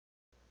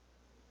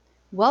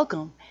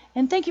Welcome,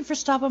 and thank you for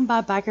stopping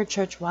by Biker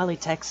Church, Wiley,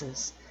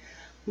 Texas.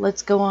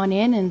 Let's go on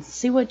in and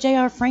see what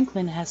J.R.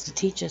 Franklin has to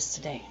teach us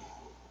today.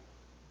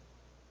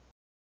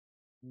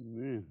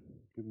 Amen.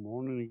 Good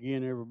morning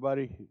again,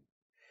 everybody.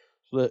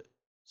 So let's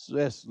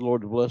ask the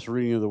Lord to bless the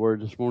reading of the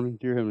word this morning.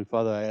 Dear Heavenly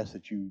Father, I ask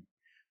that you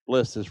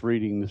bless this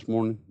reading this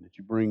morning, that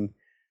you bring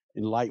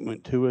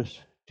enlightenment to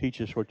us,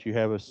 teach us what you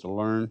have us to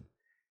learn,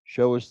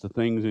 show us the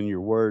things in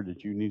your word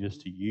that you need us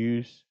to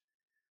use,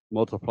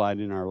 multiplied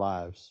in our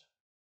lives.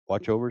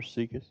 Watch over us,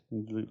 seek us,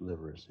 and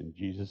deliver us. In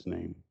Jesus'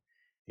 name,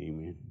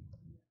 amen.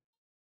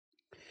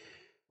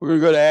 We're going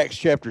to go to Acts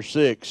chapter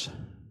 6.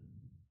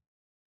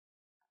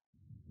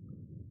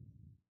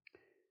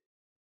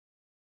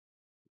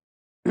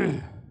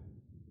 That's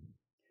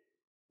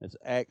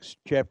Acts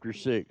chapter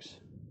 6.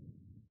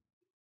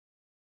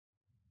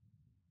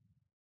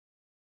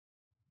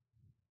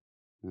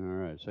 All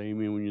right, say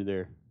amen when you're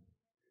there.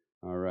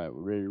 All right,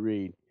 we're ready to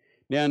read.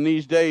 Now, in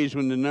these days,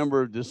 when the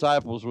number of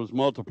disciples was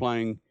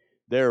multiplying,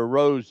 there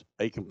arose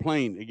a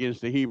complaint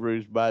against the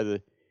Hebrews by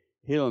the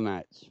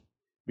Hellenites,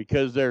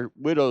 because their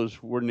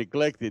widows were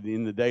neglected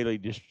in the daily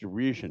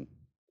distribution.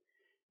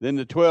 Then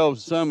the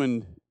 12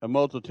 summoned a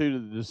multitude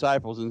of the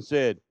disciples and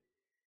said,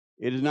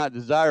 "It is not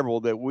desirable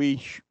that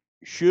we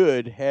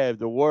should have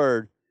the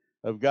word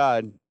of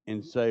God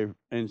and serve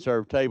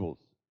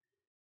tables.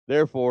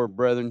 Therefore,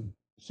 brethren,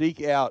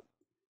 seek out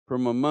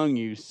from among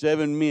you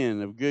 7 men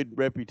of good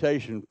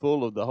reputation,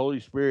 full of the Holy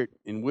Spirit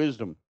and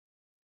wisdom,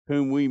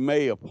 whom we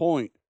may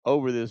appoint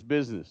over this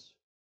business.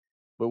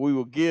 But we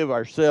will give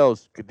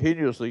ourselves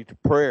continuously to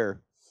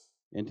prayer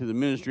and to the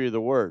ministry of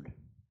the word."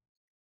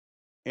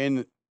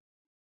 And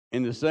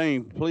the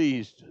same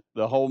pleased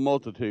the whole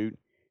multitude,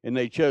 and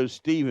they chose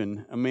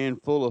Stephen, a man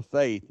full of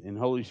faith and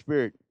Holy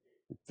Spirit,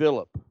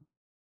 Philip,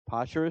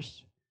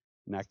 Prochorus,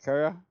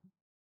 Nicanor,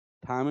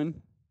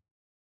 Timon,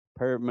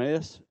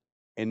 Parmenas,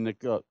 and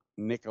Nicholas.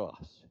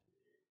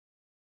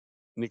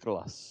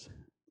 Nicholas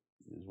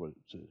is what it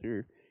says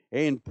here,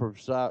 and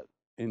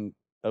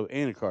of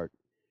Anachart,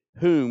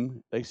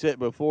 whom they set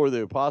before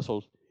the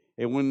apostles,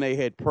 and when they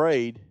had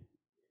prayed,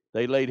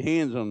 they laid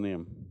hands on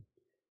them.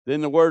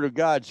 Then the word of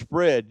God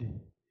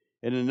spread,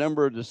 and the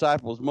number of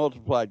disciples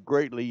multiplied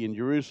greatly in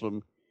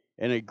Jerusalem,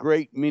 and a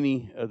great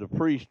many of the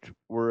priests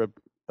were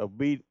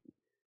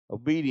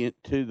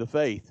obedient to the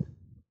faith.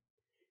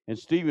 And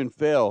Stephen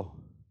fell,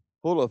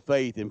 full of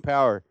faith and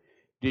power,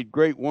 did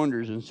great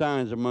wonders and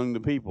signs among the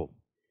people.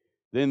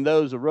 Then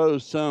those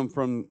arose some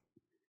from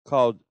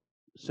called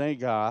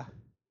Sangai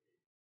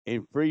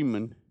and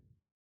Freeman,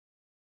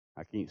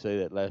 I can't say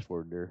that last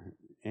word there,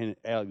 and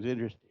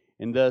Alexandrus,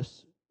 and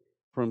thus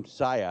from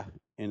Syria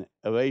and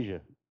of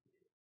Asia,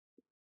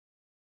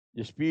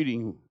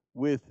 disputing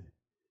with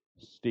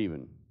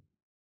Stephen.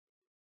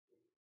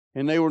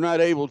 And they were not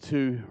able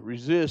to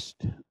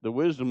resist the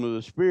wisdom of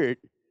the Spirit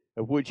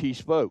of which he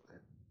spoke.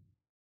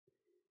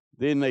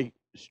 Then they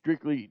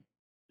secretly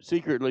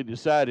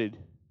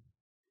decided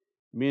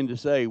men to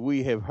say,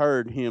 "We have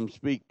heard him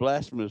speak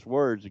blasphemous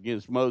words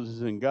against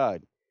Moses and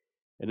God."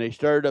 And they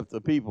stirred up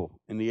the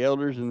people, and the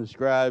elders and the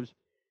scribes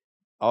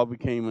all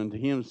became unto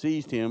him,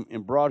 seized him,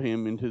 and brought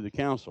him into the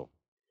council.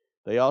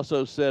 They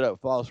also set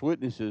up false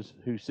witnesses,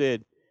 who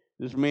said,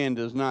 "This man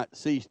does not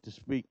cease to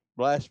speak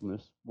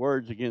blasphemous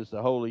words against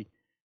the holy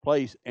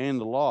place and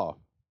the law.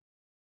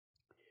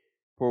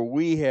 For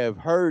we have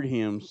heard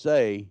him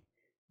say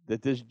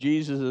that this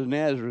Jesus of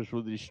Nazareth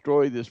will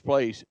destroy this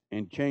place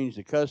and change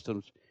the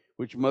customs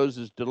which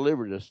Moses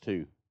delivered us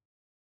to."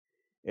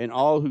 And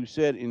all who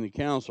sat in the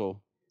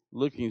council,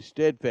 looking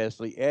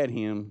steadfastly at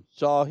him,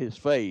 saw his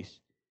face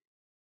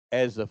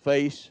as the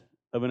face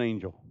of an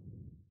angel.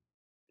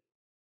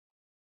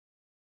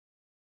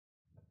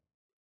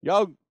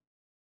 Y'all,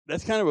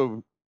 that's kind of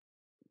a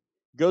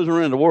goes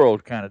around the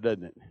world, kind of,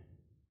 doesn't it?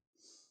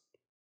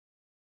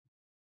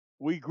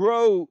 We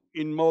grow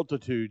in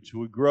multitudes,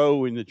 we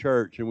grow in the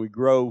church, and we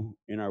grow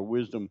in our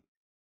wisdom,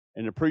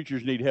 and the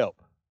preachers need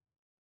help.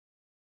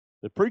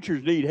 The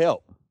preachers need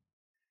help,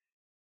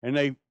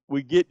 and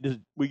we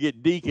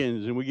get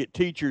deacons and we get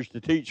teachers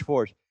to teach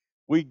for us.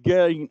 We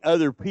get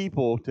other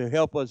people to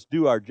help us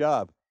do our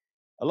job.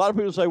 A lot of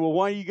people say, "Well,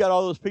 why you got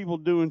all those people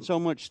doing so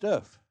much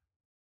stuff?"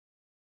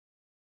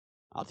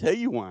 I'll tell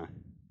you why.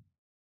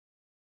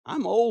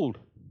 I'm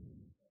old,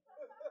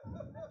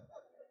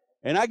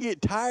 and I get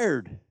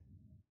tired,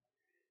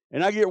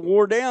 and I get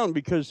wore down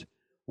because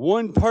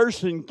one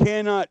person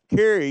cannot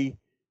carry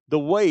the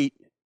weight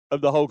of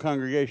the whole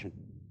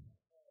congregation.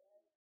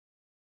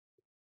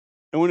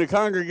 And when the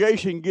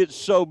congregation gets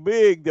so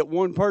big that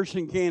one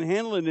person can't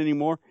handle it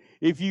anymore,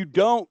 if you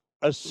don't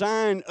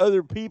assign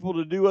other people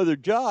to do other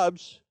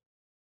jobs,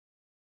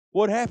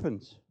 what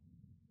happens?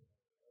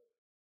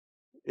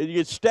 It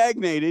gets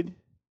stagnated.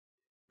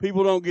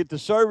 People don't get the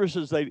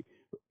services they.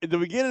 At the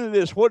beginning of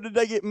this, what did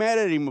they get mad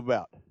at him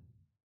about?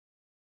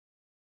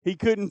 He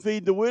couldn't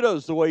feed the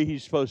widows the way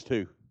he's supposed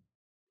to.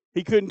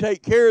 He couldn't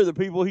take care of the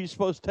people he's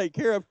supposed to take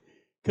care of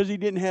because he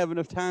didn't have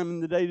enough time in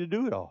the day to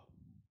do it all.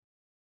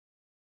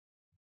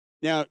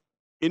 Now,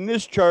 in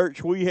this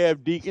church, we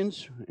have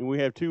deacons and we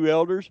have 2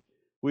 elders.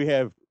 We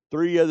have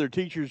 3 other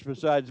teachers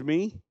besides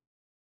me.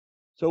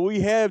 So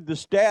we have the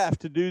staff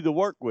to do the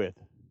work with.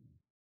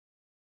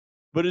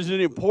 But is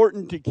it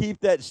important to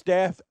keep that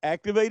staff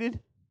activated?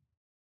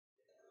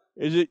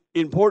 Is it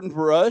important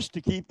for us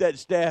to keep that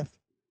staff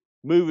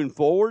moving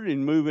forward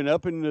and moving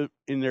up in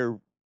their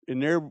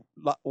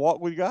walk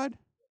with God?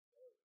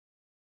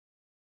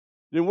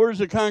 Then where does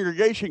the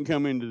congregation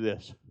come into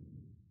this?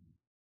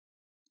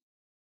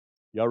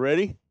 Y'all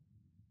ready?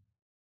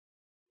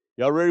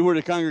 Y'all ready where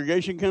the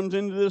congregation comes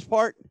into this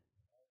part?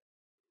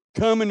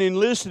 Coming and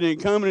listening,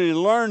 coming and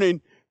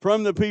learning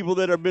from the people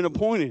that have been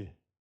appointed.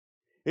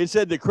 It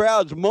said the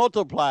crowds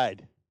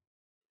multiplied.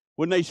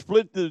 When they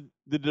split the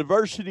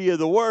diversity of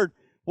the word,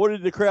 what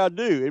did the crowd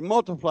do? It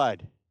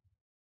multiplied.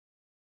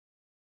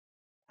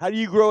 How do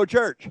you grow a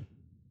church?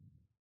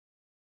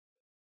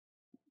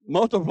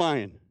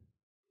 Multiplying.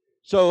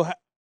 So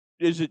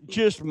is it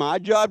just my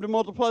job to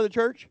multiply the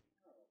church?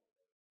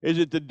 Is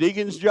it the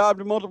deacon's job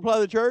to multiply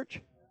the church?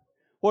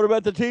 What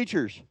about the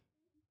teachers?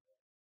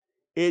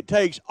 It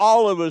takes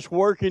all of us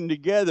working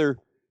together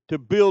to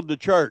build the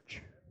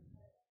church.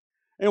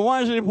 And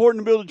why is it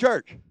important to build a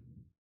church?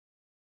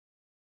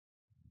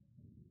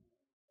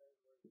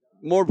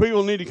 More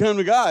people need to come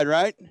to God,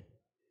 right?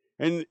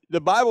 And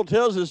the Bible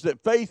tells us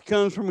that faith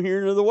comes from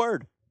hearing of the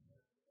word.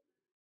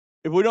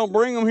 If we don't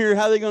bring them here,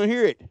 how are they going to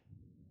hear it?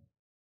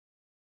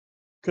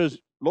 Because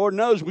Lord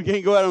knows we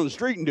can't go out on the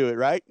street and do it,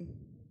 right?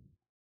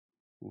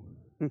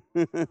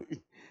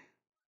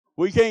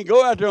 We can't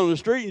go out there on the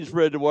street and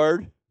spread the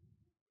word.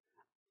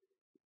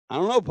 I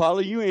don't know,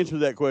 Polly, you answer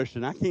that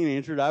question. I can't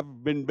answer it.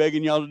 I've been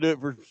begging y'all to do it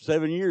for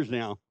 7 years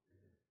now.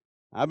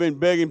 I've been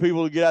begging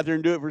people to get out there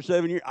and do it for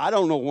 7 years. I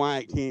don't know why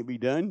it can't be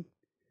done,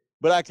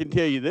 but I can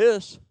tell you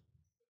this.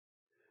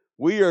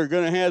 We are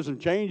going to have some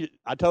changes.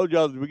 I told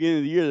y'all at the beginning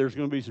of the year there's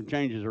going to be some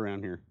changes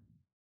around here.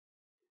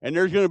 And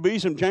there's going to be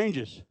some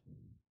changes.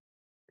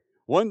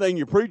 One thing,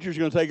 your preacher's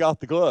going to take off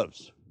the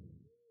gloves.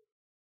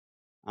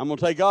 I'm going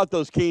to take off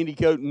those candy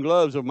coating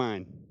gloves of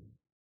mine.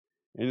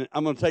 And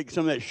I'm going to take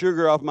some of that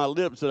sugar off my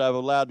lips that I've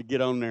allowed to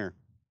get on there.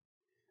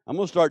 I'm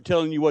going to start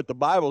telling you what the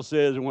Bible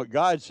says and what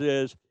God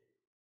says.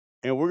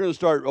 And we're going to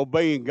start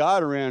obeying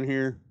God around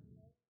here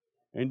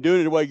and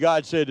doing it the way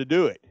God said to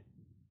do it.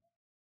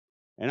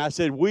 And I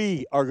said,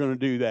 we are going to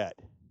do that.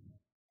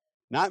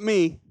 Not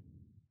me,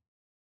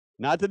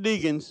 not the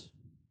deacons,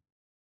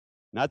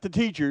 not the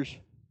teachers.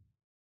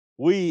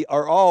 We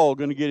are all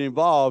going to get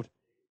involved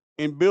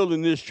in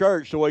building this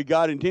church the way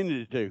God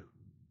intended it to.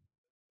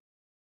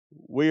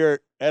 We are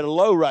at a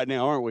low right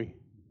now, aren't we?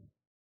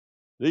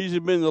 These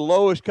have been the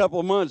lowest couple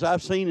of months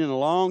I've seen in a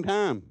long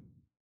time.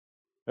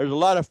 There's a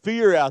lot of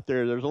fear out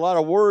there. There's a lot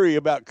of worry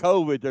about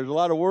COVID. There's a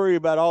lot of worry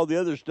about all the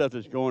other stuff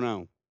that's going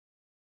on.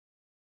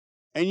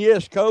 And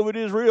yes, COVID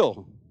is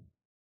real.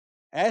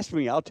 Ask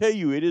me. I'll tell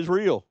you it is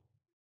real.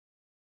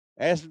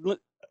 Ask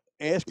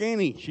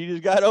Annie. She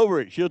just got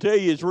over it. She'll tell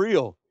you it's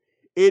real.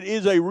 It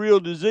is a real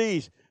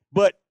disease.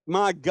 But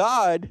my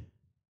God,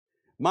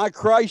 my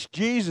Christ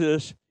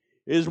Jesus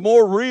is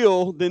more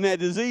real than that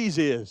disease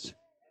is.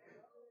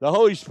 The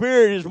Holy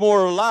Spirit is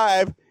more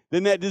alive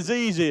than that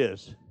disease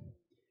is.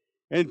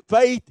 And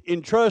faith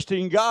and trust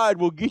in God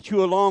will get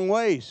you a long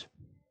ways.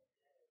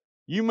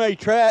 You may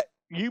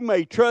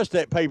trust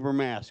that paper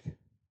mask.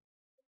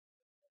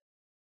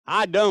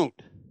 I don't.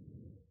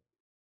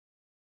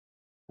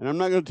 And I'm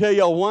not going to tell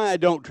y'all why I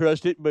don't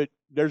trust it, but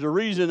there's a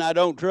reason I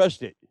don't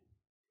trust it.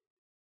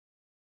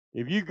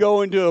 If you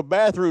go into a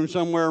bathroom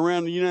somewhere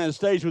around the United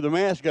States with a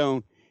mask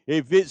on,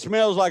 if it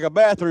smells like a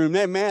bathroom,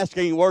 that mask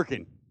ain't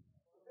working.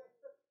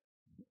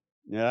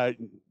 Now,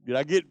 did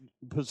I get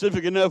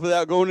specific enough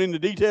without going into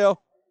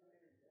detail?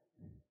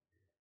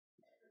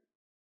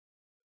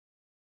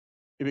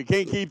 If it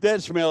can't keep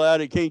that smell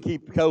out, it can't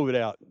keep COVID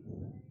out.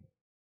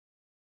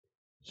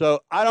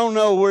 So I don't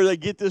know where they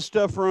get this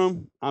stuff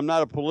from. I'm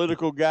not a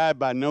political guy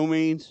by no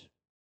means.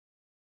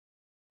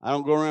 I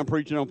don't go around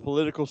preaching on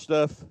political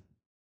stuff.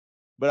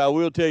 But I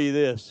will tell you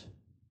this.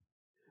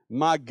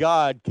 My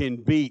God can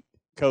beat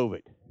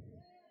COVID.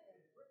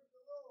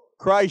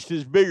 Christ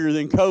is bigger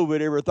than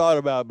COVID ever thought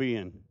about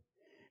being.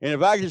 And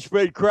if I could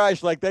spread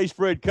Christ like they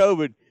spread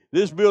COVID,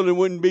 this building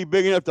wouldn't be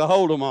big enough to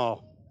hold them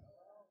all.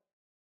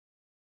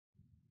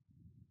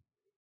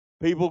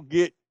 People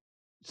get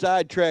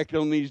sidetracked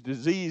on these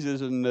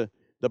diseases and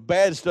the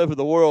bad stuff of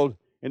the world,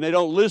 and they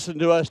don't listen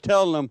to us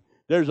telling them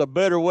there's a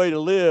better way to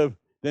live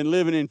than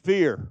living in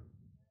fear.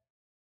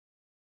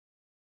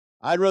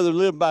 I'd rather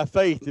live by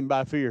faith than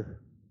by fear.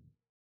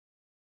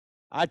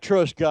 I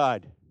trust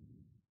God.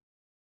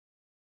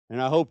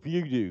 And I hope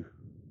you do.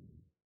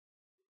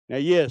 Now,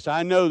 yes,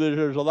 I know that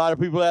there's a lot of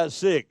people out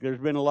sick. There's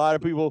been a lot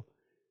of people,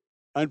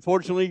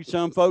 unfortunately,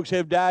 some folks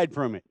have died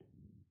from it.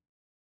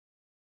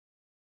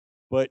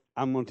 But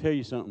I'm going to tell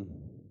you something.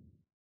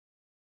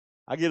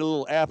 I get a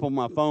little app on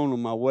my phone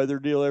on my weather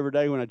deal every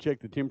day when I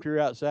check the temperature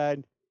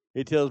outside.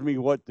 It tells me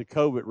what the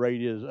COVID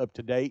rate is up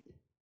to date.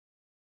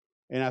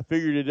 And I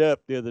figured it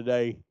up the other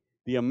day.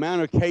 the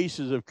amount of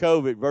cases of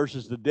COVID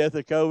versus the death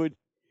of COVID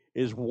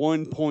is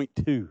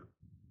 1.2.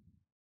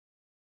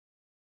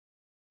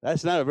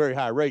 That's not a very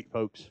high rate,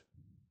 folks.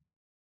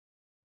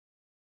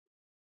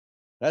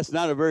 That's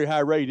not a very high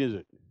rate, is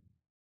it?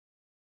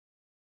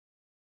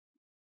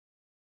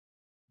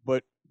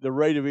 But the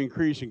rate of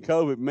increase in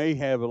COVID may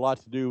have a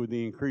lot to do with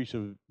the increase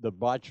of the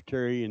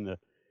debauchery and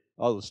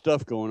all the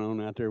stuff going on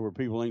out there where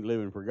people ain't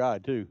living for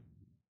God, too.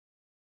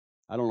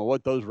 I don't know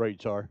what those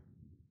rates are.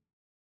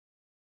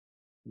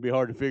 It'd be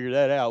hard to figure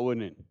that out,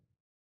 wouldn't it?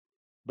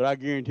 But I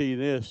guarantee you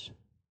this.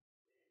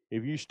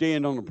 If you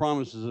stand on the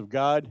promises of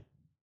God,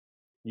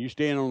 you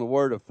stand on the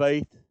word of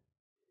faith,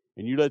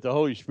 and you let the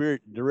Holy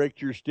Spirit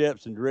direct your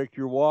steps and direct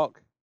your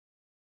walk,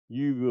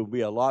 you will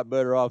be a lot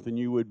better off than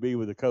you would be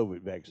with a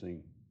COVID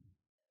vaccine.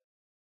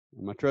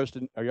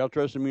 Are y'all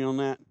trusting me on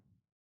that?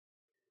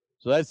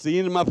 So that's the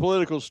end of my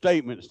political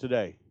statements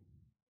today.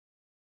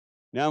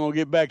 Now I'm going to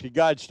get back to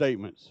God's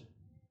statements.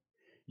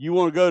 You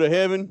want to go to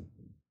heaven?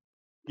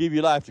 Give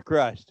your life to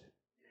Christ.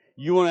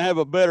 You want to have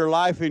a better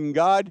life in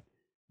God?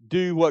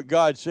 Do what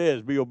God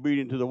says. Be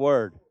obedient to the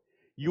word.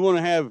 You want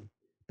to have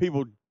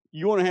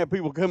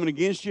people coming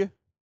against you?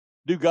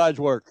 Do God's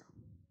work.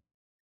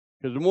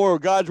 Because the more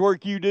of God's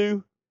work you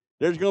do,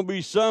 there's going to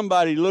be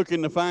somebody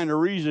looking to find a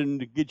reason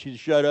to get you to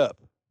shut up.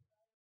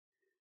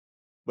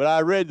 But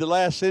I read the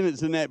last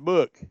sentence in that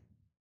book,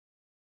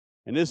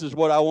 and this is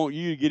what I want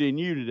you to get in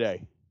you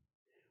today.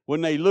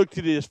 When they looked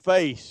at his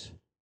face,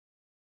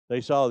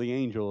 they saw the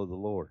angel of the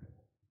Lord.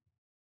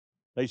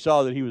 They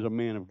saw that he was a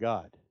man of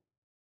God.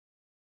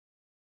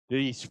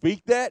 Did he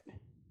speak that?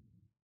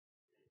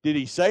 Did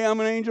he say, I'm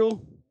an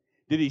angel?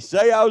 Did he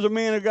say I was a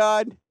man of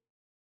God?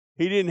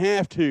 He didn't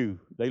have to.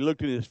 They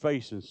looked in his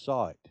face and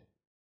saw it.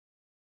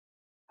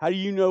 How do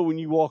you know when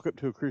you walk up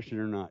to a Christian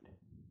or not?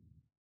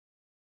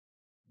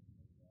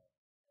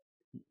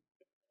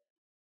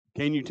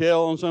 Can you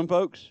tell on some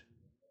folks?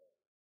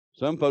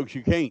 Some folks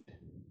you can't.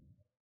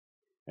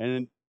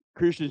 And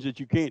Christians that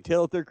you can't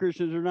tell if they're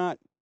Christians or not,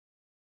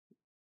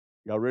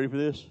 y'all ready for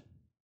this?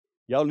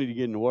 Y'all need to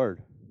get in the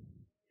Word.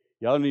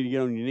 Y'all need to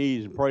get on your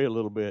knees and pray a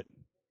little bit.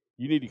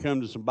 You need to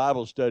come to some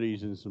Bible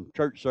studies and some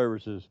church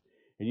services,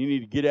 and you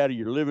need to get out of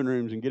your living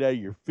rooms and get out of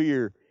your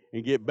fear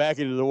and get back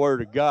into the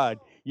Word of God.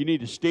 You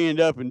need to stand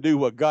up and do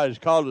what God has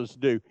called us to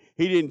do.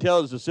 He didn't tell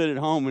us to sit at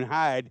home and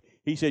hide.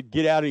 He said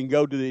get out and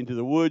go into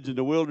the woods and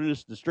the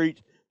wilderness, the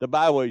streets, the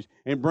byways,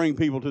 and bring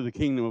people to the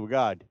kingdom of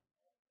God.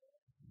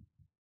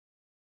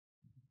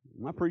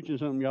 Am I preaching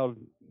something y'all?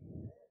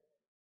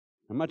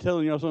 Am I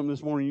telling y'all something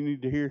this morning you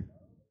need to hear?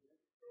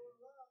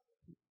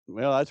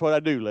 Well, that's what I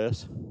do,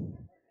 Les.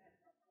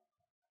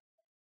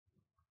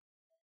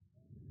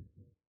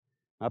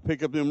 I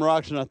pick up them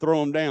rocks and I throw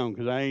them down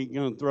because I ain't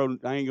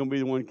gonna be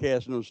the one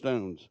casting those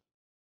stones.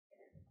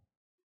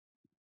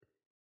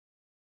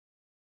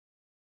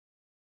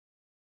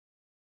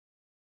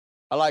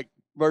 I like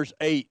verse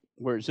 8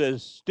 where it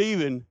says,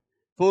 Stephen,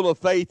 full of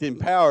faith and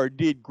power,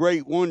 did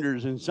great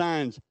wonders and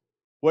signs.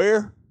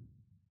 Where?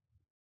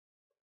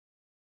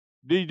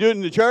 Did he do it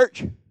in the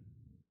church?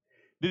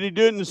 Did he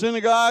do it in the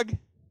synagogue?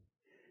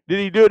 Did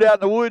he do it out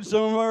in the woods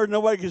somewhere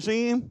nobody could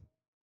see him?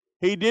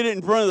 He did it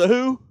in front of the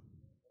who?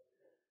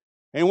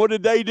 And what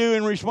did they do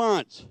in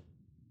response?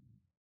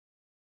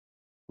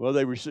 Well,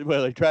 they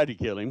tried to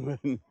kill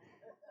him.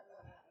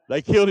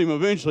 They killed him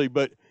eventually,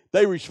 but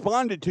they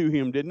responded to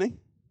him, didn't they?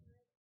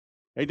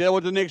 Ain't that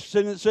what the next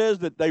sentence says?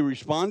 That they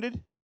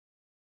responded?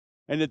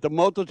 And that the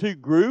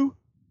multitude grew?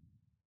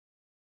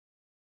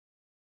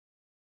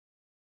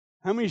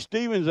 How many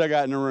Stephens I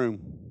got in the room?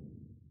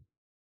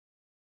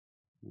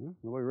 Well,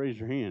 nobody raised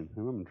their hand.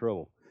 I'm in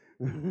trouble.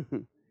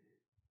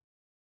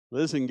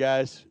 Listen,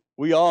 guys,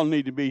 we all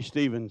need to be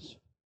Stephens.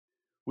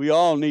 We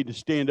all need to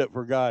stand up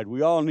for God.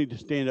 We all need to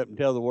stand up and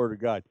tell the Word of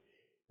God.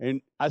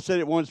 And I said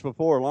it once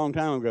before, a long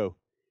time ago.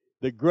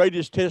 The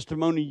greatest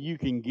testimony you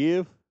can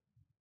give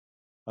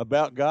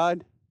about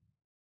God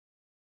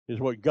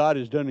is what God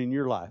has done in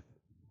your life.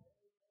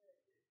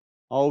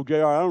 Oh,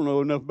 JR, I don't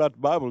know enough about the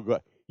Bible.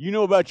 You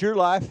know about your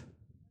life.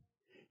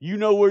 You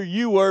know where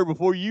you were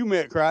before you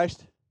met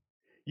Christ.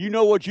 You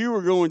know what you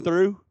were going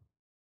through.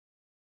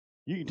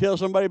 You can tell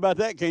somebody about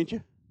that, can't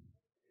you?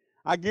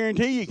 I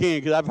guarantee you can,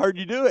 because I've heard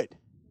you do it.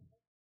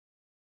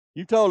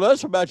 You've told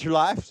us about your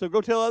life, so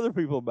go tell other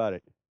people about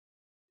it.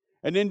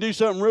 And then do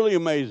something really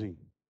amazing.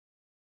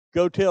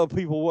 Go tell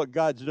people what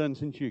God's done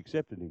since you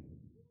accepted Him.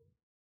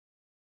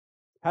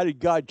 How did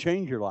God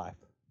change your life?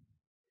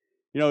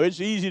 You know,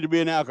 it's easy to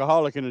be an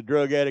alcoholic and a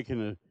drug addict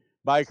and a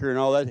biker and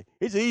all that.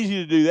 It's easy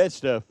to do that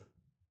stuff.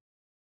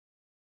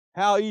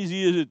 How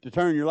easy is it to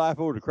turn your life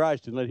over to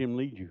Christ and let Him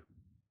lead you?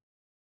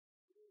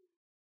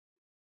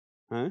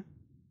 Huh?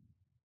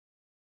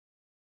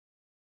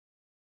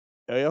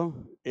 Well,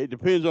 it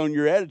depends on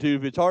your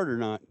attitude if it's hard or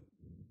not.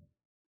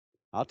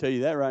 I'll tell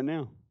you that right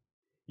now.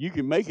 You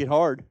can make it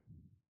hard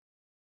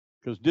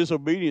because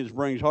disobedience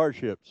brings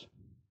hardships.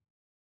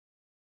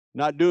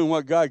 Not doing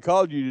what God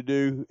called you to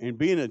do and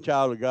being a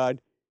child of God,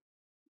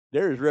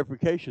 there is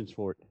repercussions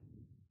for it.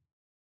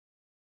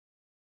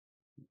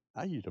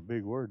 I used a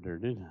big word there,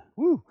 didn't I?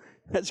 Woo!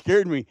 That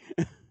scared me.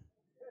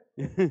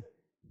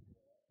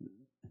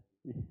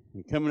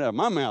 Coming out of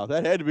my mouth,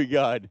 that had to be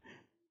God.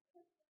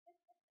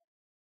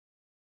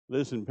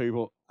 Listen,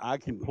 people, I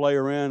can play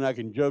around, I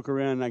can joke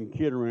around, I can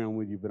kid around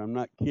with you, but I'm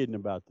not kidding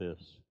about this.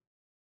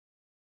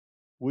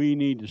 We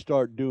need to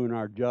start doing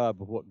our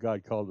job of what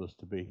God called us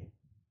to be.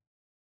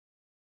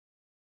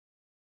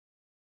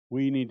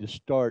 We need to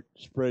start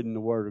spreading the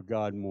word of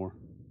God more.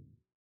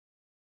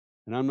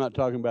 And I'm not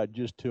talking about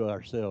just to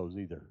ourselves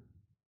either.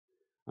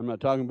 I'm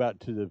not talking about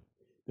to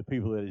the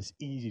people that it's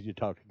easy to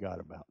talk to God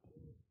about.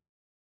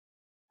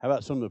 How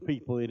about some of the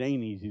people it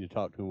ain't easy to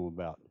talk to them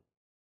about?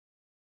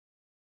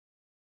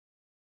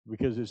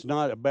 Because it's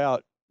not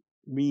about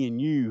me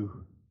and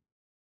you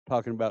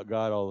talking about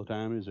God all the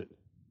time, is it?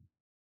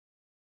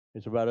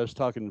 It's about us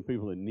talking to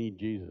people that need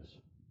Jesus.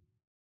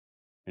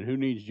 And who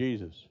needs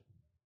Jesus?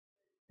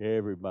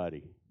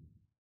 Everybody,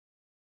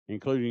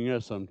 including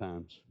us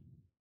sometimes.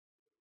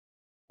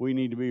 We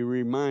need to be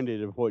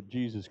reminded of what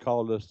Jesus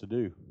called us to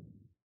do.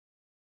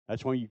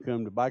 That's why you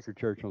come to Biker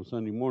Church on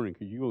Sunday morning,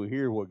 because you're going to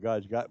hear what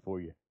God's got for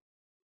you.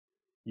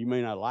 You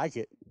may not like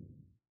it,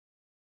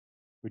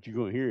 but you're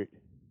going to hear it.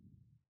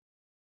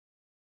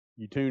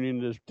 You tune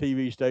into this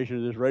TV station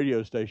or this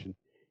radio station,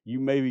 you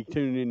may be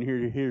tuning in here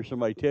to hear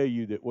somebody tell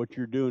you that what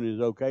you're doing is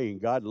okay and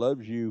God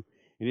loves you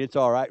and it's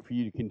all right for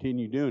you to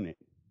continue doing it.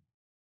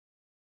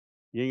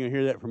 You ain't going to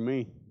hear that from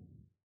me.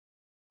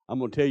 I'm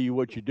going to tell you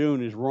what you're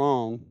doing is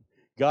wrong.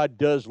 God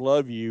does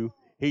love you.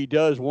 He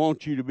does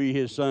want you to be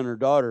his son or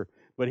daughter,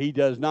 but he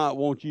does not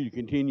want you to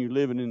continue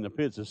living in the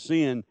pits of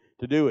sin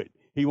to do it.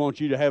 He wants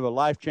you to have a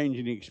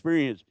life-changing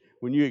experience.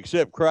 When you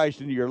accept Christ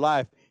into your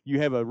life, you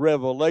have a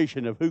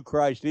revelation of who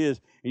Christ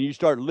is, and you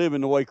start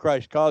living the way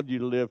Christ called you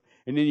to live,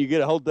 and then you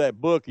get a hold of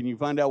that book, and you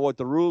find out what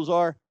the rules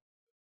are,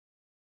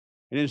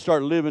 and then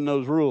start living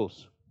those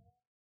rules.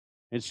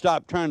 And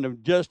stop trying to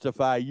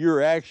justify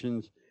your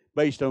actions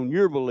based on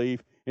your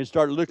belief, and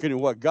start looking at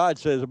what God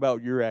says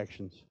about your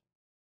actions.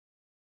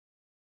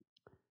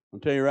 I'll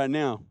tell you right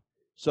now,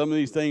 some of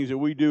these things that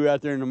we do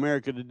out there in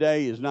America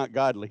today is not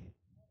godly.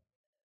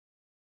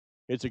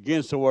 It's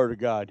against the Word of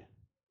God.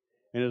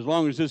 And as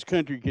long as this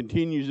country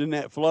continues in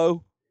that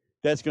flow,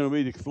 that's going to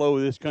be the flow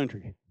of this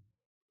country.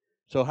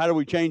 So how do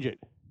we change it?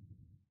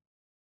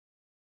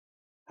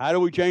 How do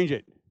we change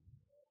it?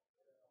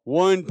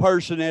 One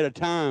person at a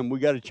time. We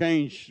got to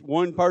change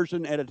one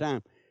person at a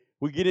time.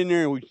 We get in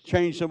there and we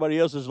change somebody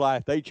else's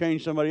life. They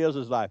change somebody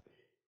else's life.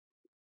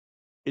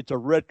 It's a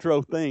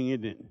retro thing,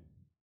 isn't it?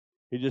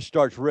 It just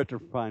starts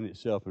retrofying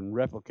itself and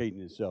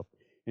replicating itself,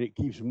 and it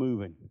keeps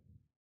moving.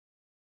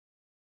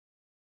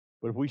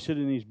 But if we sit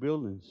in these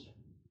buildings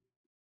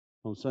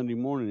on Sunday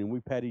morning and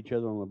we pat each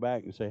other on the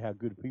back and say how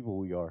good people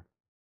we are,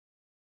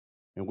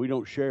 and we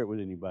don't share it with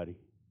anybody,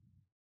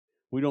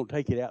 we don't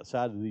take it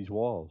outside of these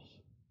walls,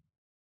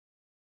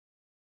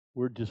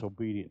 we're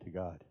disobedient to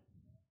God.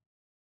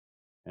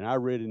 And I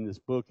read in this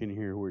book in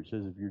here where it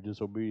says if you're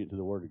disobedient to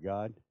the Word of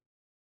God,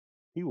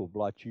 he will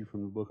blot you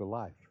from the book of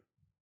life.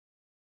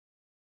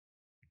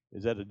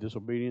 Is that a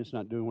disobedience,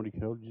 not doing what he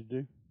told you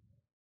to do?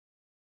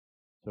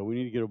 So we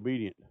need to get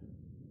obedient.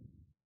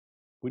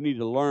 We need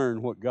to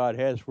learn what God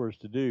has for us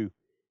to do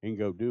and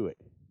go do it.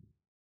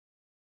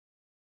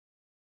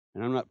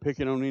 And I'm not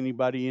picking on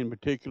anybody in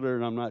particular,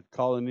 and I'm not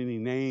calling any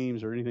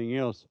names or anything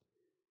else.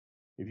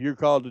 If you're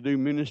called to do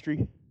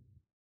ministry,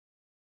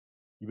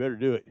 you better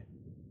do it.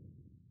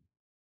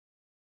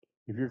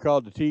 If you're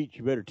called to teach,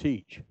 you better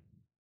teach.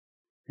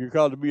 If you're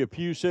called to be a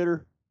pew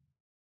sitter,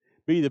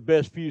 be the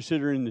best pew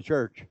sitter in the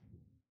church.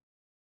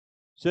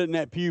 Sit in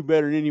that pew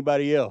better than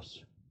anybody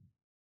else.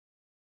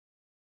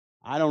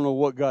 I don't know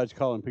what God's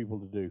calling people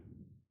to do.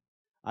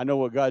 I know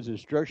what God's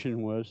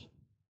instruction was.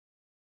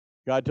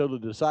 God told the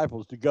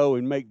disciples to go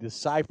and make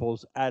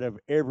disciples out of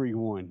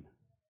everyone.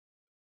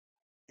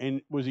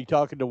 And was he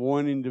talking to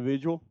one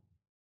individual?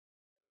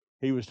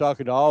 He was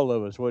talking to all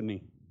of us, wasn't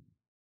he?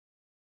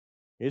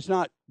 It's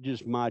not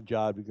just my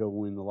job to go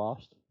win the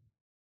lost.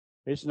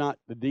 It's not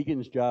the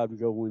deacon's job to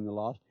go win the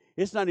lost.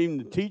 It's not even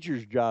the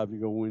teacher's job to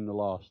go win the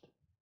lost.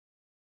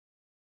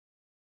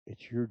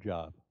 It's your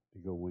job to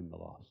go win the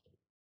lost.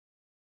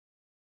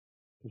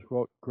 Because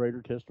what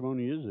greater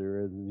testimony is there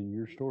other than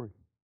your story?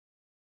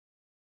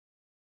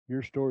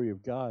 Your story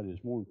of God is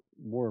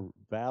more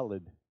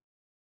valid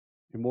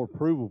and more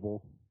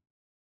provable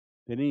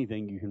than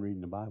anything you can read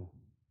in the Bible.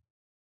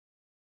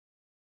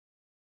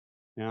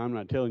 Now, I'm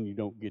not telling you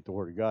don't get the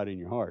Word of God in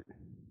your heart.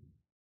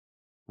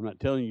 I'm not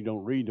telling you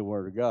don't read the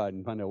Word of God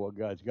and find out what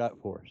God's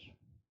got for us.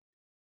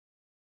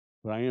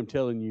 But I am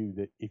telling you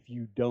that if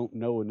you don't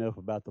know enough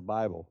about the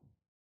Bible,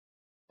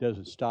 it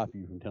doesn't stop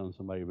you from telling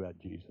somebody about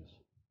Jesus.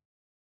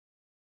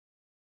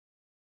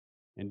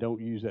 And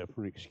don't use that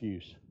for an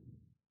excuse.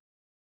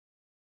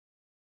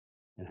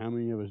 And how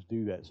many of us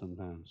do that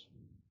sometimes?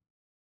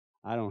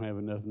 I don't have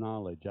enough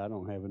knowledge.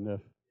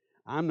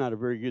 I'm not a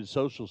very good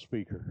social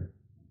speaker.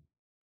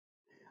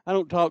 I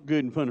don't talk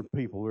good in front of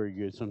people very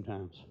good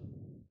sometimes.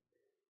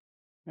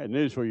 I got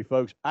news for you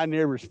folks. I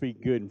never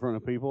speak good in front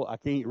of people. I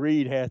can't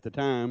read half the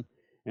time,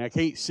 and I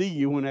can't see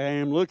you when I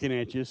am looking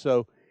at you,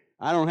 so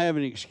I don't have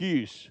an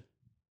excuse.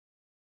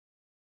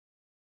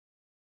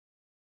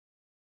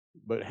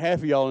 But half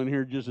of y'all in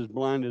here are just as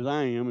blind as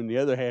I am, and the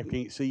other half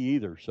can't see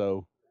either,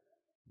 so.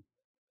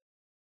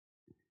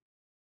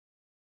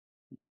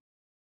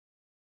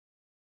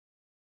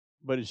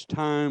 But it's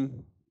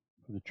time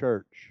for the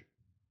church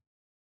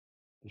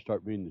to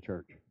start being the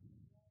church.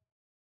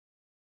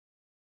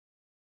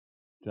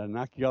 Did I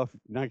knock your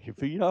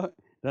feet off?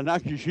 Did I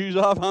knock your shoes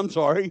off? I'm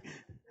sorry.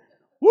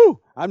 Woo!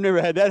 I've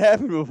never had that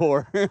happen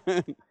before.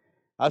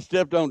 I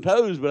stepped on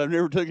toes, but I've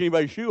never took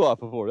anybody's shoe off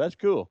before. That's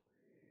cool.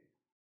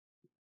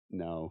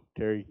 No,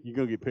 Terry, you're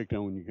going to get picked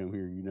on when you come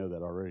here. You know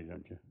that already,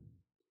 don't you?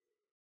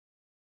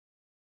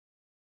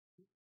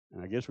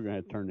 And I guess we're going to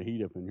have to turn the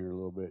heat up in here a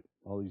little bit.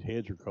 All these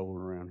heads are cold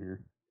around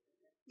here.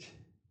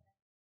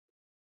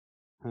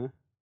 Huh?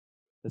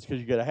 That's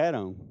because you got a hat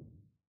on.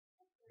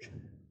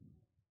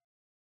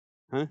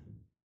 Huh?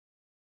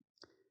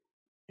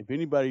 If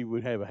anybody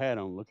would have a hat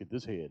on, look at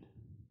this head.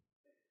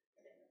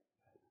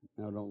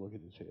 No, don't look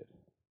at this head.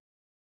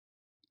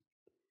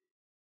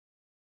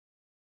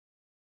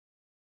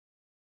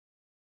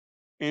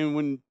 And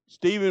when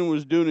Stephen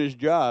was doing his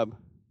job,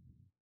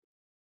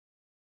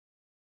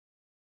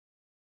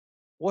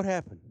 what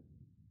happened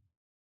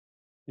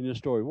in this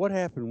story? What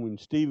happened when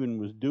Stephen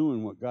was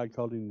doing what God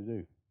called him to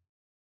do?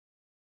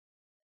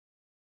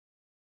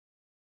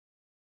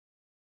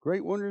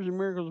 Great wonders and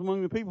miracles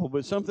among the people,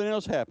 but something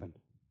else happened.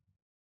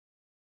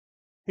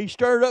 He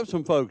stirred up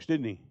some folks,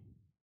 didn't he?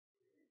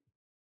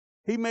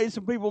 He made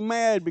some people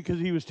mad because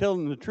he was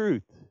telling the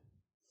truth.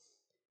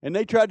 And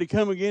they tried to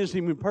come against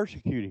him and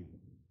persecute him.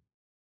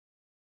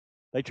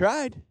 They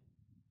tried.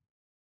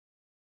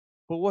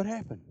 But what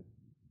happened?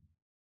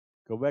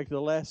 Go back to the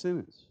last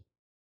sentence.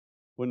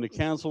 When the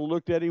council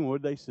looked at him,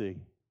 what did they see?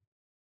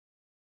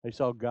 They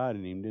saw God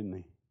in him, didn't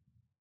they?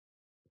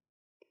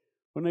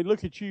 When they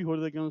look at you, what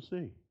are they going to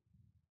see?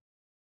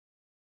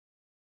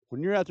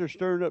 When you're out there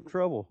stirring up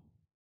trouble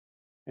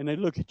and they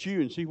look at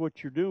you and see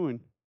what you're doing,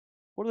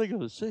 what are they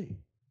going to see?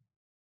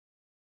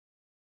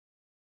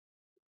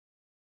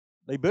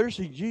 They better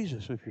see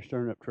Jesus if you're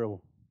stirring up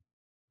trouble.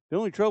 The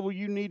only trouble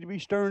you need to be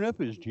stirring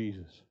up is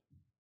Jesus.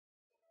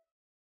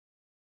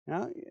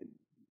 Now,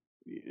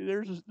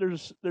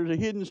 there's a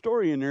hidden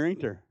story in there, ain't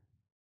there?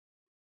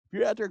 If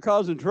you're out there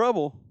causing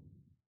trouble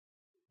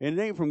and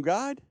it ain't from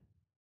God,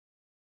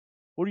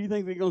 what do you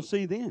think they're going to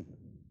see then?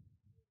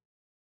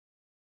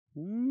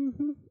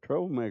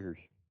 Troublemakers,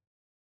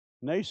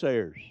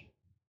 naysayers.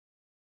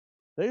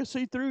 They'll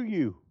see through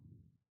you.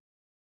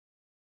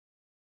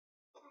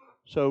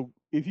 So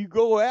if you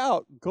go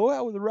out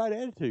with the right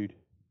attitude.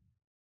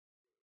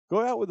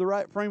 Go out with the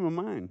right frame of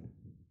mind.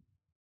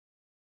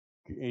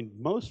 And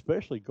most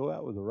especially, go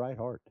out with the right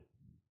heart.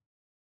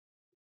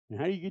 And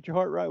how do you get your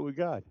heart right with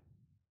God?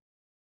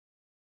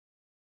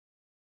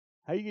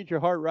 How do you get your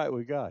heart right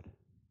with God?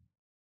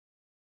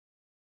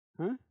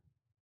 Huh?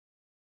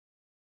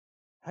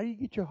 How do you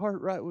get your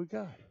heart right with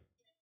God?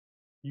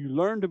 You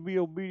learn to be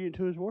obedient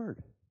to His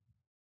Word.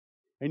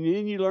 And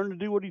then you learn to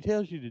do what He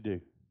tells you to do.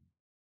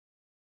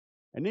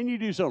 And then you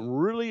do something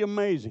really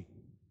amazing.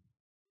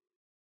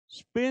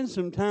 Spend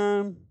some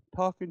time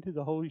talking to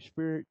the Holy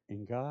Spirit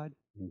and God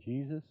and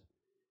Jesus,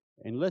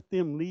 and let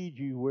them lead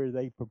you where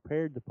they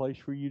prepared the place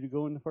for you to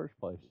go in the first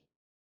place.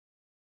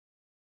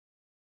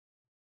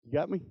 You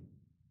got me?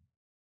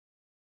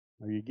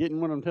 Are you getting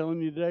what I'm telling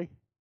you today?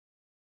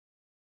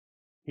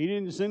 He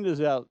didn't send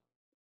us out.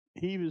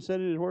 He even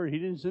said in His Word, He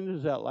didn't send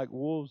us out like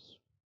wolves,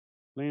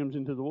 lambs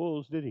into the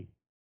wolves, did He?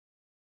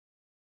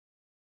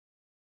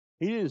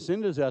 He didn't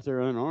send us out there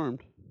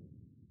unarmed.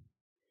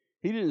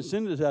 He didn't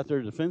send us out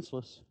there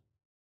defenseless.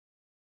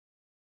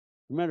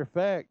 As a matter of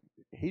fact,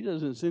 He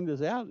doesn't send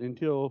us out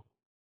until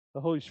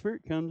the Holy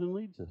Spirit comes and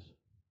leads us.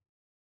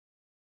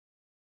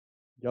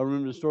 Y'all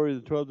remember the story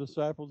of the 12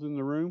 disciples in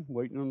the room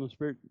waiting on the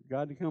Spirit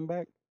God to come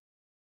back?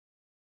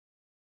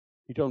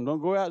 He told them,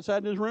 don't go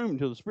outside this room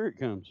until the Spirit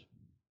comes.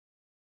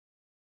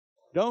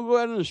 Don't go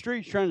out in the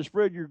streets trying to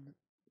spread your...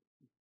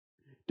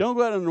 Don't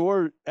go out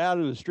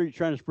in the streets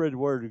trying to spread the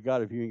word of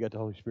God if you ain't got the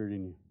Holy Spirit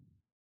in you.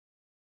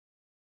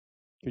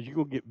 Because you're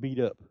going to get beat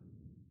up.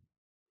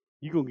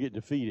 You're going to get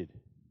defeated.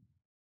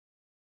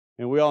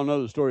 And we all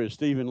know the story of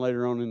Stephen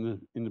later on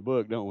in the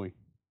book, don't we?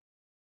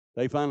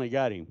 They finally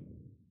got him.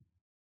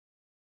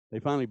 They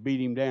finally beat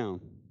him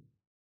down.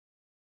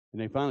 And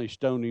they finally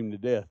stoned him to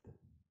death.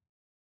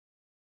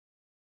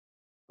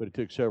 But it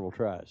took several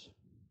tries.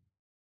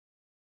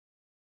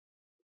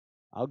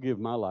 I'll give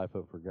my life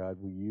up for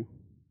God, will you?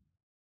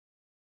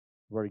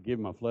 I've already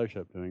given my flesh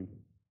up to Him.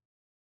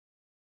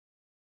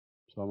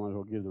 So I might as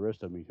well give the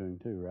rest of me to Him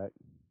too, right?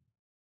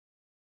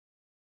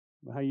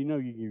 But how you know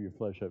you give your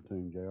flesh up to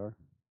Him, JR?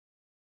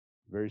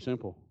 Very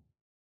simple.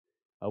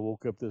 I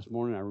woke up this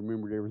morning, I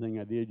remembered everything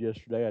I did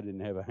yesterday. I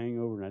didn't have a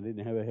hangover and I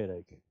didn't have a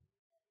headache.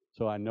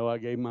 So I know I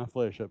gave my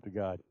flesh up to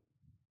God.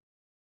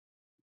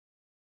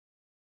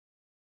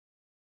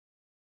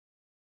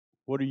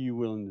 What are you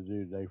willing to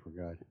do today for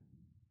God?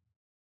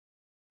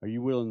 Are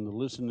you willing to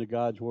listen to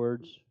God's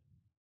words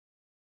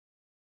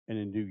and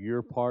then do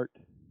your part?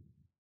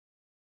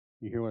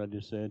 You hear what I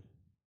just said?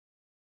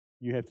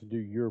 You have to do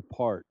your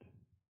part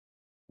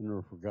in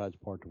order for God's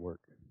part to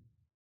work.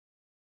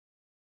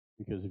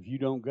 Because if you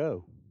don't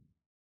go,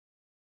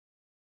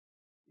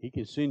 He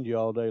can send you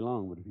all day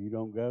long, but if you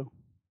don't go,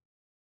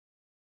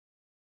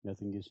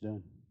 nothing gets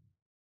done.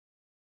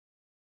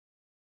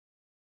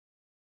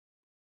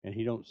 And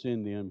He don't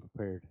send the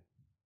unprepared.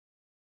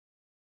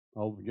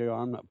 Oh, JR,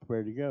 I'm not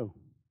prepared to go.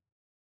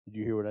 Did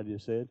you hear what I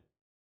just said?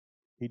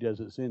 He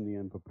doesn't send the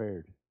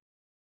unprepared.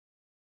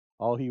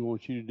 All He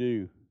wants you to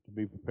do to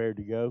be prepared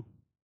to go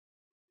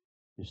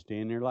is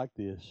stand there like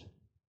this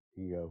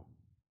and go.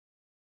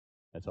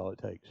 That's all it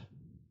takes.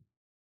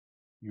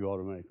 You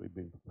automatically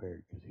been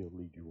prepared because He'll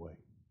lead your way.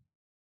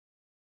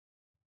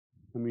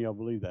 How many of y'all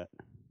believe that?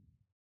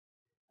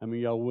 How many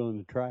of y'all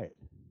willing to try it?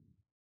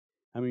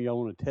 How many of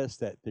y'all want to test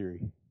that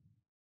theory?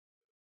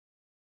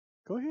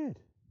 Go ahead.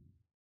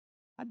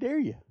 I dare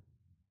you.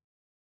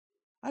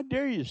 I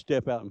dare you to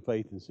step out in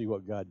faith and see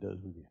what God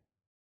does with you.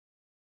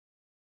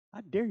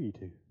 I dare you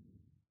to.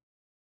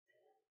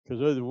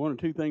 Because either one or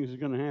two things is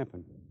going to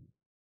happen.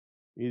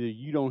 Either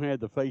you don't have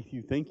the faith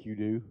you think you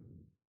do,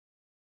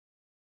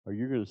 or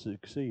you're going to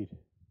succeed.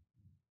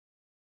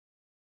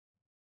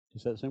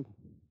 It's that simple.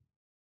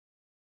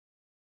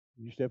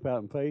 You step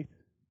out in faith,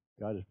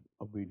 God is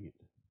obedient.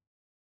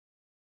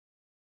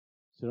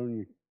 Sit on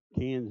your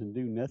cans and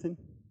do nothing,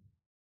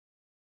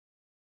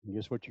 and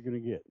guess what you're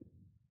going to get?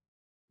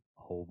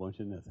 A whole bunch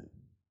of nothing.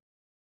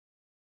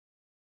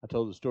 I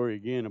told the story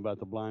again about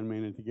the blind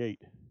man at the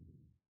gate.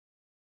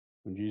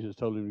 When Jesus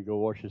told him to go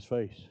wash his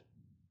face.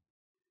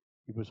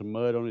 He put some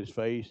mud on his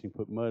face, and he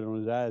put mud on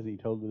his eyes, and he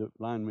told the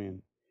blind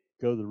man,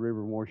 go to the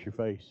river and wash your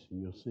face,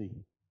 and you'll see.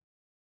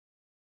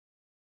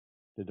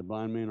 Did the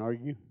blind man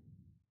argue?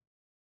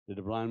 Did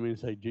the blind man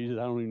say, Jesus,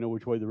 I don't even know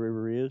which way the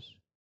river is?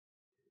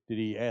 Did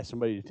he ask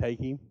somebody to take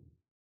him?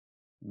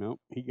 No,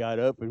 he got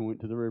up and went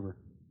to the river.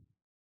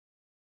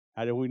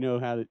 How did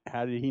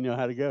he know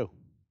how to go?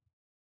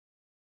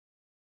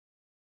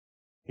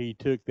 He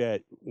took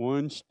that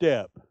one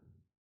step,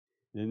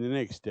 then the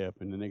next step,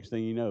 and the next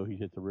thing you know,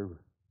 he's at the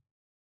river.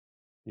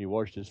 And he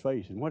washed his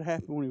face. And what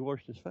happened when he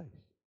washed his face?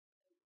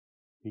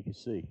 He could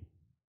see.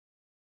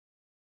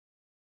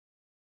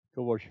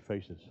 Go wash your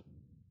faces.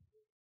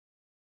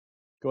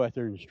 Go out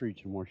there in the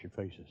streets and wash your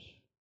faces.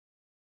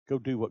 Go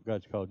do what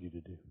God's called you to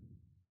do.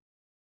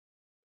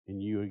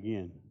 And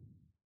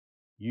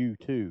you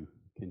too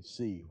can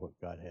see what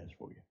God has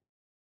for you.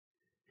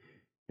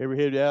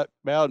 Every head out,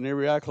 bowed and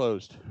every eye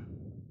closed.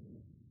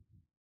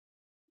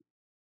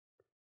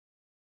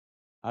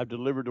 I've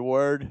delivered the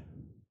word.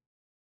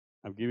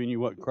 I've given you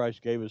what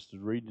Christ gave us to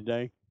read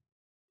today.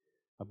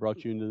 I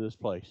brought you into this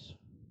place.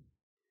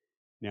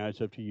 Now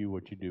it's up to you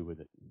what you do with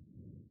it.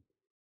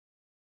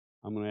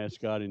 I'm going to ask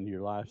God into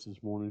your lives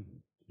this morning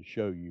to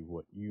show you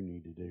what you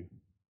need to do.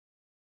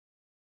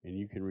 And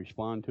you can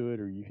respond to it,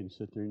 or you can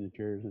sit there in the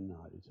chairs and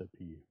nod. It's up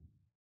to you.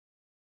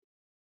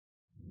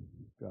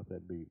 Drop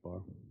that beat,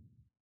 Barb.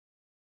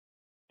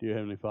 Dear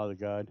Heavenly Father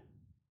God,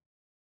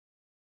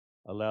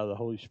 allow the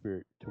Holy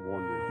Spirit to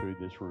wander through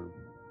this room.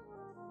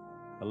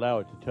 Allow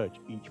it to touch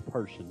each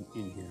person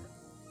in here,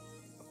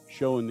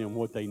 showing them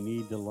what they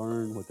need to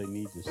learn, what they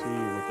need to see,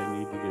 and what they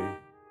need to do.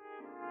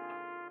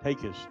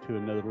 Take us to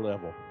another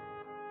level.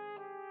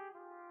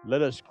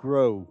 Let us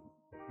grow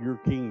your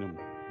kingdom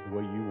the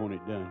way you want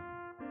it done.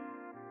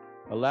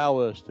 Allow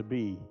us to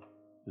be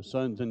the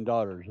sons and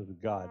daughters of the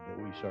God that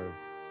we serve.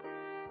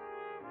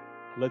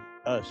 Let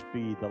us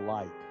be the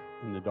light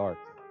in the dark.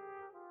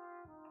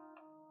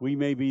 We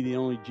may be the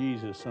only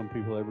Jesus some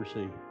people ever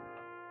see.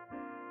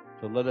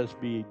 So let us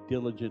be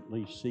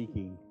diligently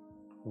seeking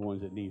the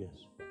ones that need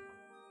us.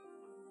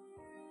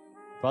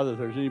 Father, if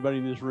there's anybody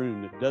in this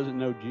room that doesn't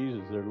know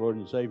Jesus, their Lord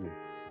and Savior,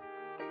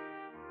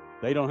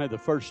 they don't have the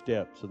first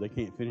step, so they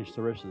can't finish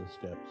the rest of the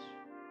steps.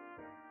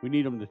 We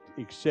need them to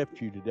accept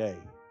you today.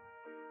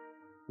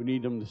 We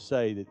need them to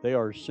say that they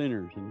are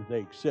sinners and that they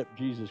accept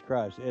Jesus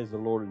Christ as the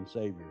Lord and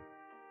Savior.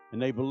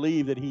 And they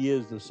believe that He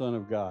is the Son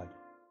of God.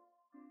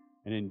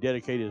 And then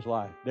dedicate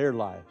their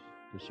lives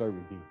to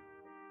serving Him.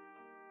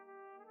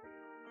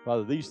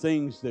 Father, these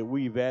things that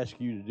we've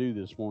asked you to do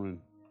this morning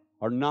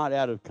are not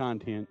out of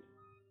content.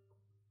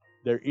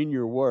 They're in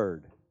your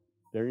word.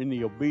 They're in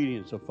the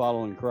obedience of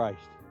following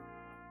Christ.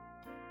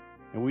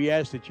 And we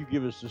ask that you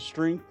give us the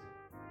strength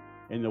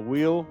and the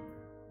will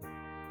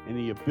and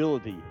the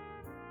ability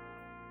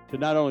to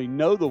not only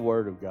know the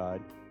Word of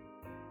God,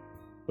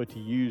 but to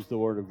use the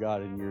Word of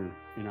God in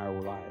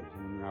our lives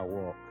and in our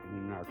walk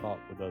and in our talk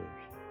with others.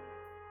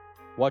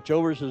 Watch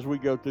over us as we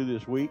go through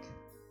this week.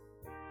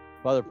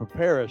 Father,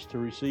 prepare us to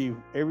receive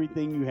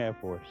everything you have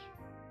for us.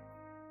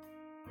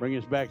 Bring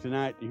us back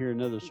tonight to hear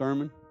another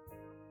sermon.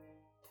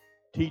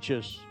 Teach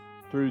us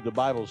through the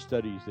Bible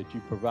studies that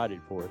you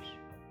provided for us.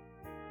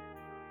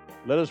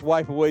 Let us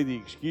wipe away the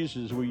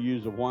excuses we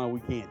use of why we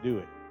can't do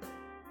it.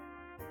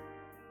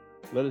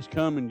 Let us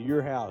come into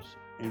your house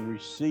and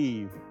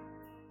receive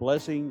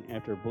blessing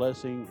after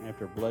blessing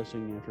after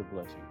blessing after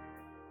blessing.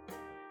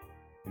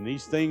 And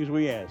these things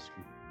we ask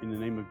in the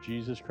name of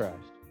Jesus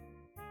Christ.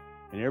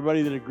 And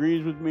everybody that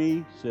agrees with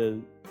me says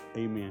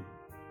amen.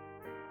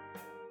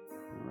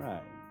 All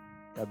right.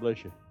 God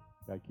bless you.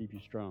 God keep you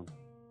strong.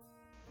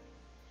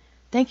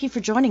 Thank you for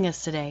joining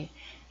us today.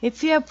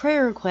 If you have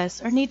prayer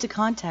requests or need to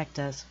contact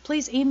us,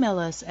 please email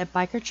us at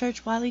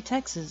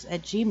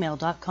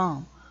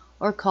bikerchurchwileytexas@gmail.com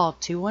or call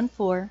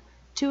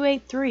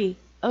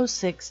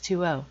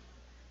 214-283-0620.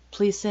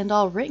 Please send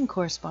all written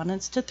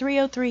correspondence to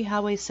 303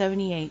 Highway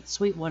 78,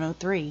 Suite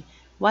 103,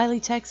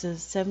 Wiley,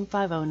 Texas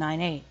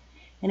 75098.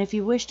 And if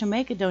you wish to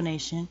make a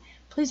donation,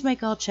 please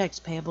make all checks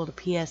payable to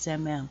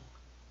PSMM.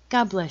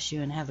 God bless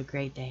you and have a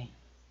great day.